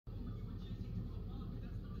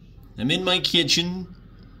I'm in my kitchen.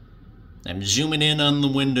 I'm zooming in on the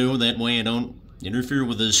window, that way I don't interfere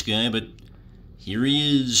with this guy, but here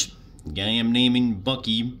he is, the guy I'm naming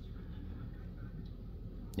Bucky,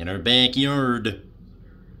 in our backyard,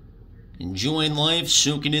 enjoying life,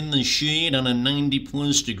 soaking in the shade on a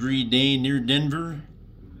 90+ degree day near Denver.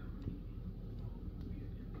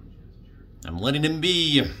 I'm letting him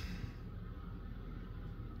be,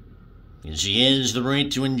 because he has the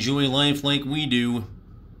right to enjoy life like we do.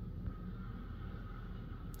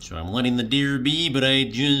 So I'm letting the deer be, but I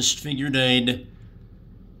just figured I'd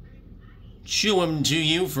show him to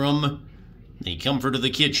you from the comfort of the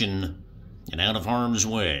kitchen and out of harm's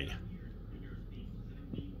way.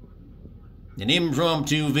 An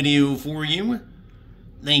impromptu video for you.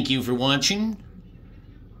 Thank you for watching.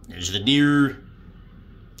 There's the deer,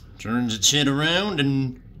 turns its head around,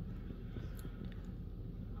 and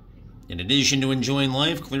in addition to enjoying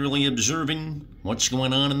life, clearly observing what's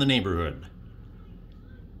going on in the neighborhood.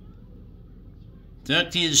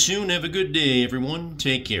 Talk to you soon. Have a good day, everyone.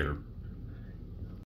 Take care.